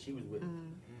Victoria. She was with me,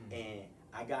 and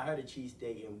I got her the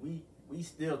cheesesteak, and we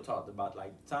still talked about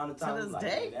like time to time. this like,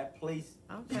 day? that place.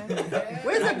 Okay.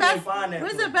 Where's I the can't best? find that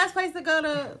Where's place. the best place to go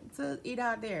to eat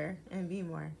out there and be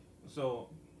more? So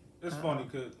it's funny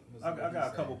because I got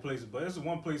a couple places, but it's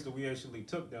one place that we actually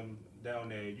took them down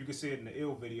there. You can see it in the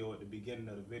ill video at the beginning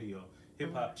of the video.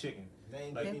 Hip Hop Chicken. They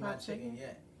ain't Like- give me my Hip-hop chicken chicken?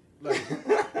 yet.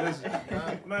 Like, listen,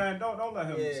 man, don't let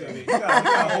him Yeah. say it. He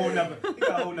got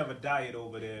a whole nother diet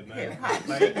over there, man. Hip-hop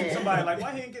Like chicken. somebody like,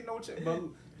 why he ain't get no chicken? But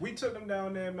we took him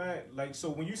down there, man. Like, so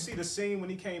when you see the scene when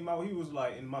he came out, he was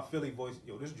like in my Philly voice,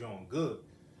 yo, this joint good.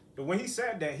 But when he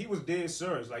said that, he was dead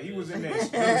serious. Like he was in there.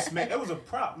 It was a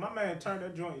prop. My man turned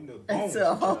that joint into bones.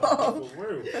 So- For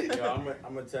real. Yo,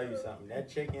 I'm gonna tell you something. That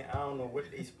chicken, I don't know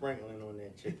what they sprinkling on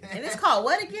that chicken. And it's called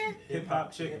what again? Hip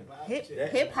Hop Chicken.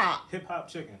 Hip hop. Hip Hop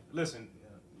Chicken. Listen,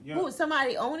 you Who?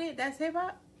 Somebody own it? That's hip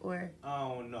hop, or I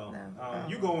don't know. No.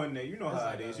 You go in there, you know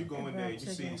how it is. You go in Hip there, Hop you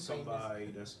see Chicken. somebody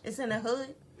that's it's in the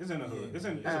hood? it's in the hood. It's Oh.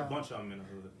 a bunch of them in the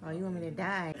hood. Oh, you want me to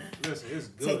die? Listen, it's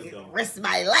Take good it, though. rest of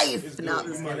my life. It's No, I'm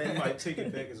good. just You kidding. might take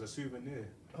it back as a souvenir.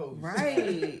 Oh,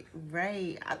 Right,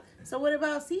 right. So what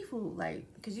about seafood?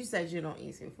 Like, because you said you don't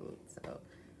eat seafood, so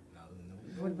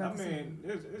what I about the mean,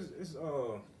 it's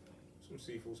some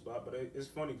seafood spot, but it's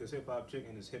funny because Hip Hop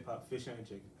Chicken is hip hop fish and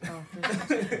chicken.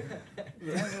 seafood?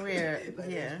 Oh, that's weird. Like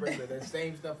Yeah. that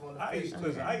same stuff on the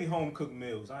fish. I eat home cooked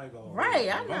meals. I ain't gonna. Right,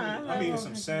 I know. I I'm love eating home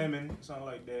some cooked salmon, something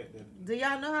like that. Do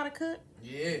y'all know how to cook?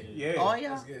 Yeah. Yeah. All y'all?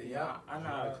 That's good. Yeah. I know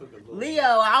how to cook a little. Leo,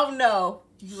 I don't know.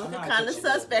 You looking not kind of cooking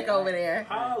with suspect that. over there.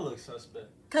 How I look suspect?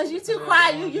 Cause you too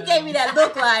quiet. You gave me that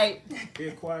look like. Be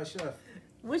a quiet chef.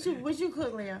 What you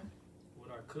cook, Leo? What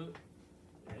I cook?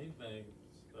 Anything.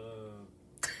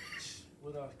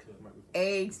 What I cook?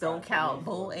 Eggs don't count.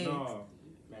 Bowl eggs. No.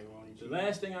 Macaroni The cheese.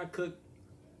 last thing I cooked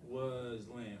was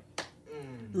lamb.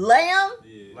 Lamb?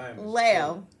 Yeah. Lamb. is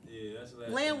Lamb. Yeah, that's the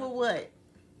last Lamb thing with I what? cooked.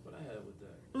 What I had with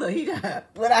that? Look, he got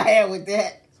what I had with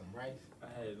that. Some rice.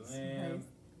 I had lamb,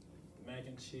 mac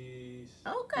and cheese.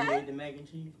 You Okay. made the mac and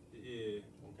cheese? Yeah.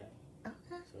 Okay.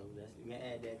 Okay. So that's, you can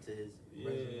add that to his Yeah.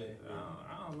 resume.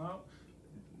 I don't know.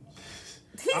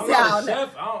 He I'm said, not a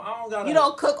chef. I don't gotta. You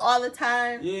don't cook all the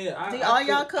time? Yeah, Do all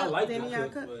y'all cook? I like Then to y'all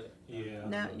cook, cook? but Yeah.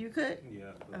 No, you cook? Yeah.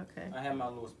 Okay. I have my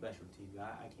little specialty.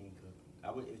 I can't cook.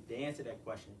 I would, if they answer that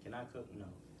question, can I cook? No.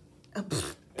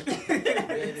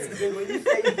 When you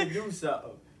say you can do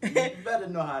something, you better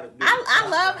know how to do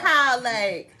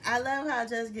it. I love how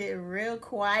just get real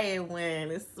quiet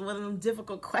when it's one of them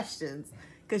difficult questions.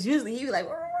 Cause usually he be like,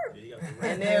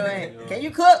 and then like, can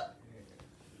you cook?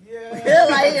 Yeah.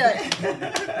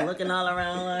 Like, looking all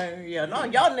around like, yeah, no,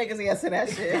 y'all niggas answer that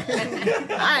shit.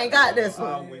 I ain't got this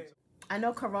one. I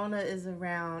know Corona is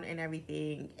around and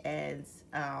everything, and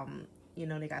you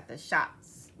know they got the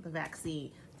shots, the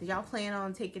vaccine. Do y'all plan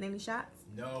on taking any shots?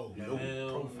 No.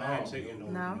 I ain't taking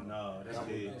No? No, that's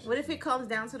good. What if it comes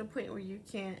down to the point where you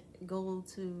can't go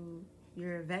to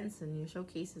your events and your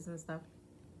showcases and stuff?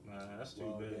 Nah, that's too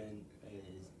Well, bad. then,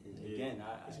 again,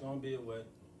 it's gonna be a way.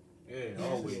 Yeah,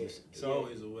 always. It's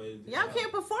always a way. Y'all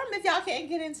can't perform if y'all can't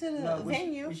get into the no,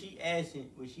 venue. What she asking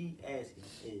is,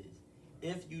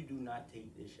 if you do not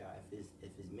take this shot, if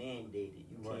it's mandated,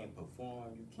 you can't perform,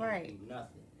 you can't do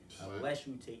nothing unless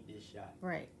you take this shot.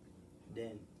 Right.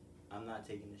 Then I'm not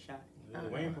taking the shot. Yeah,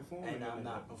 we ain't performing. And I'm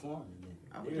not performing then.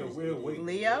 We'll wait.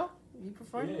 Leo, you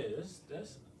perform? Yeah,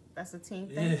 That's a team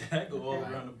thing. yeah, that go all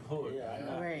around the board. Yeah, I'm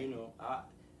not, Right. you know,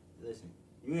 listen,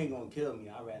 you ain't gonna kill me.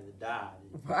 I'd rather die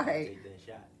than Right. take that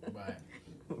shot. Right.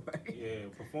 Yeah,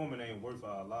 performing ain't worth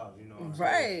our lives, you know what I'm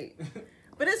Right. saying?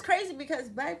 But it's crazy because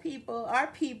black people, our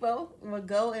people, will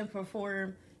go and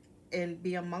perform and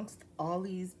be amongst all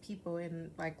these people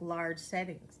in like large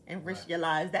settings and risk your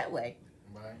lives that way.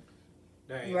 Right.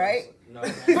 Dang, Right? No,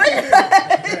 That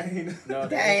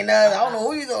no, ain't us. I don't know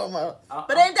who you talking about.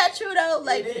 But ain't that true though?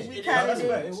 Like It is, we it is. kind No, of that's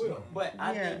do. right, it will. But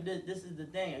I Yeah. think that this is the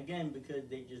thing again because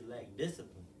they just lack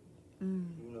discipline. You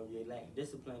know, they lack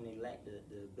discipline. They lack the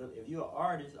ability. If you're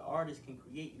an artist can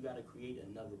create. You got to create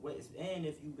another way. And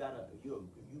if you you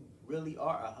really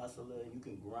are a hustler and you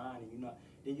can grind and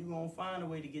then you're gonna find a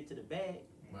way to get to the bag.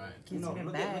 Right. You know, to the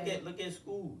look bag. at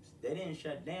schools. They didn't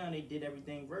shut down. They did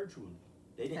everything virtually.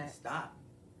 They didn't Facts. stop.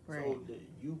 Right. So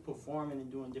you performing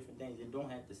and doing different things, it don't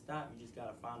have to stop. You just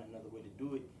gotta find another way to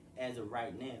do it as of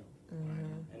right now.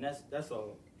 And that's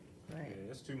all. Right. Yeah,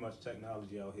 there's too much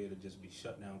technology out here to just be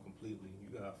shut down completely.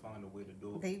 You gotta find a way to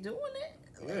do it. They doing it.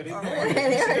 Yeah, they doing Already. it. You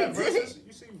see that Already did versus,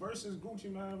 you see versus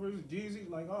Gucci Mane versus Jeezy,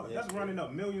 like that's running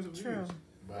up millions of True. views.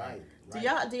 Right.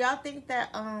 Do y'all think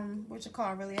that what you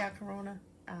call really had corona?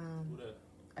 Who that?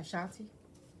 Ashanti?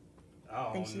 I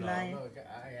don't Think she know. lying? Look,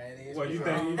 I What you know.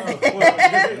 think? I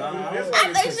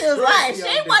think she was lying. She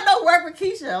ain't want no work with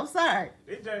Keisha. I'm sorry.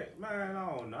 Man, I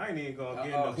don't know. I ain't even gonna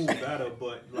get into who better,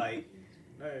 but like,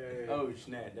 hey, Oh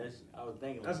snap! I was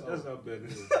thinking. that's our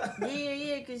business.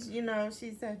 Yeah, because, you know,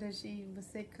 she said that she was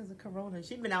sick because of corona.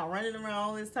 She's been out running around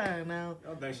all this time now.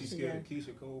 Y'all think she's scared of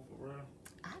Keisha Cole for real?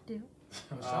 I do.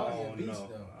 Ashanti a beast, know.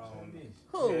 though. I don't She a beast.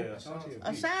 Who? Yeah, Ashanti a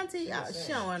beast. Ashanti?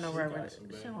 She don't want no work got with some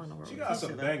it. She don't want no work She with got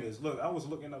some Keisha, though. bangers. Look, I was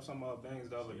looking up some of her bangers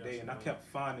the other She got day, some and I kept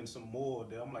finding some more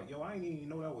there. I'm like, yo, I ain't even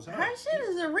know that was her. Her shit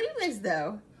is a remix,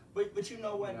 though. But you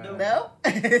know what though? No?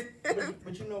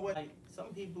 But you know what? Like some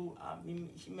people, I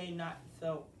mean, she may not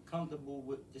felt comfortable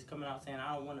with just coming out saying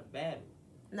I don't want to battle.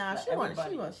 Nah,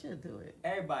 Like, she'll do it.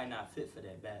 Everybody not fit for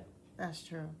that battle. That's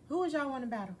true. Who would y'all want to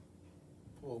battle?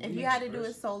 Well, If we you had to do it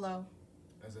first solo,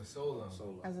 as a solo.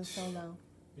 as a solo.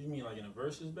 You mean like in a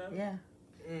versus battle? Yeah.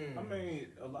 I mean,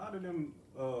 a lot of them,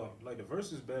 like the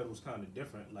versus battles, kind of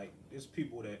different. Like, there's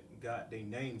people that got their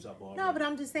names up already. No, but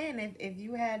I'm just saying, if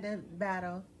you had to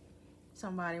battle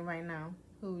somebody right now,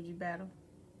 who would you battle?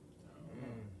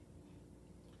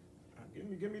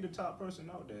 Give me the top person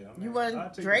out there. I mean, You want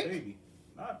I'd take Drake? The Baby.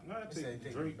 Not You say take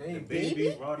take Drake, the the Baby?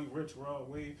 Baby, Roddy Rich, Rod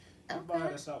Wave. Everybody Okay.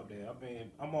 that's out there. I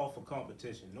mean, I'm all for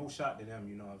competition. No shot to them,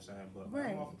 you know what I'm saying? But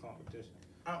Right. I'm all for competition.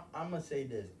 I'm gonna say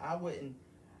this. I would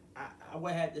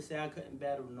have to say I couldn't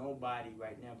battle nobody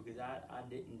right now because I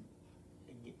didn't.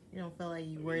 You don't feel like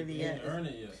you worthy You yet. didn't earn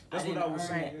it yet. That's what I was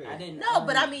saying. I didn't. No,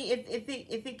 but earn I it. mean,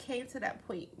 if it came to that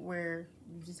point where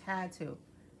you just had to,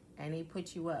 and they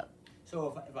put you up.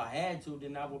 So if I had to,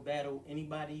 then I would battle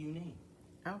anybody you name.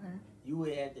 Okay. You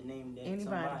would have to name that Anybody.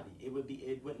 somebody.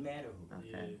 It wouldn't matter who.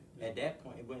 Okay. At that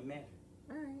point, it wouldn't matter.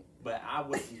 All right. But I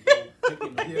wouldn't go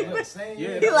picking no Yeah, look, battle. same.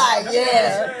 Yeah, He like, that's what I'm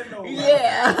yeah. saying, though.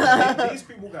 Like, Yeah. these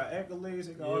people got accolades.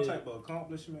 They got all Yeah. type of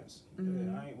accomplishments.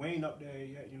 Mhm. Yeah, we ain't up there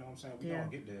yet. You know what I'm saying? We Yeah.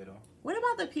 gonna get there though. What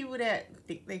about the people that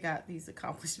think they got these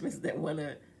accomplishments that want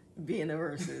to be in the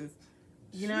verses?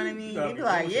 You know what I mean? You gotta They be be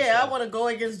like, real with yeah, I yourself. want to go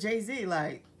against Jay-Z.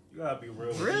 Like, You gotta be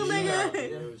real. Real with nigga. yourself. Yeah,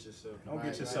 with yourself. Don't Right,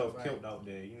 get yourself right. killed out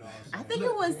there. You know what I'm I saying? think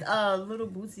it was Little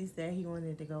Bootsy said he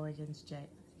wanted to go against Jay.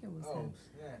 it was Oh, him.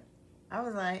 yeah. I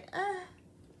was like,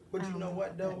 But you know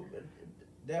what though?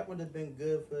 That would have been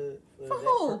good for For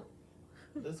who?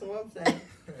 Listen what I'm saying.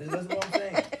 Just listen what I'm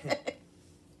saying.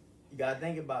 You gotta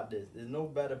think about this. There's no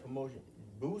better promotion.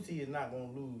 Boosie is not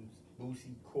gonna lose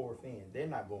Boosie core fans. They're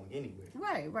not going anywhere.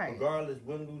 Right, right. Regardless,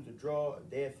 win, lose, or draw, if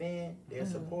they're a fan, they're a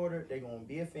supporter, they're gonna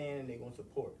be a fan and they're gonna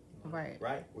support. Right.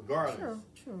 Right? Regardless.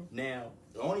 True. Now,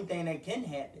 the only thing that can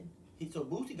happen, so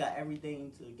Boosie got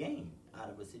everything to gain out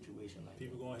of a situation like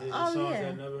People that. gonna hear Oh, the songs yeah.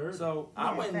 that never heard. So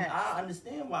Yeah, I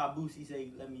understand why Boosie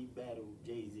say, "Let me battle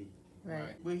Jay-Z."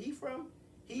 Right. Where he from?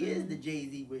 He is the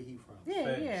Jay-Z where he from. Yeah,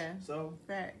 Facts. yeah. So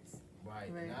Facts.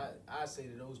 Right. Right. And I say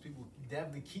to those people,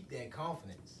 definitely keep that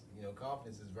confidence. You know,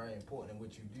 confidence is very important in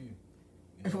what you do.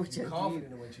 You know, What if you're you confident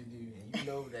do. in what you do, and you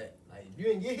know that, like, if you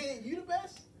didn't get hit, you the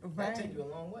best. Right. That take you a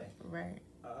long way. Right.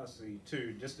 I see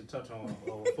too. Just to touch on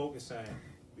focusing,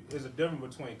 there's a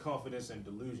difference between confidence and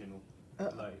delusional.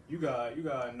 Like you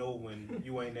gotta know when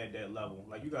you ain't at that level.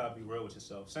 Like you gotta be real with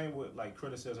yourself. Same with like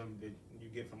criticism that you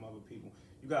get from other people.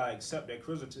 You gotta accept that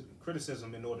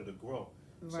criticism in order to grow.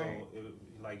 Right. So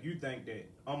like you think that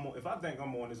if I think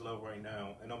I'm on this level right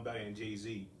now and I'm better than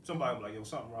Jay-Z, somebody be like, yo,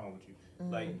 something wrong with you.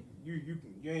 Like you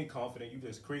ain't confident. You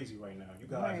just crazy right now. You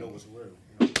gotta know what's real.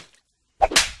 You know?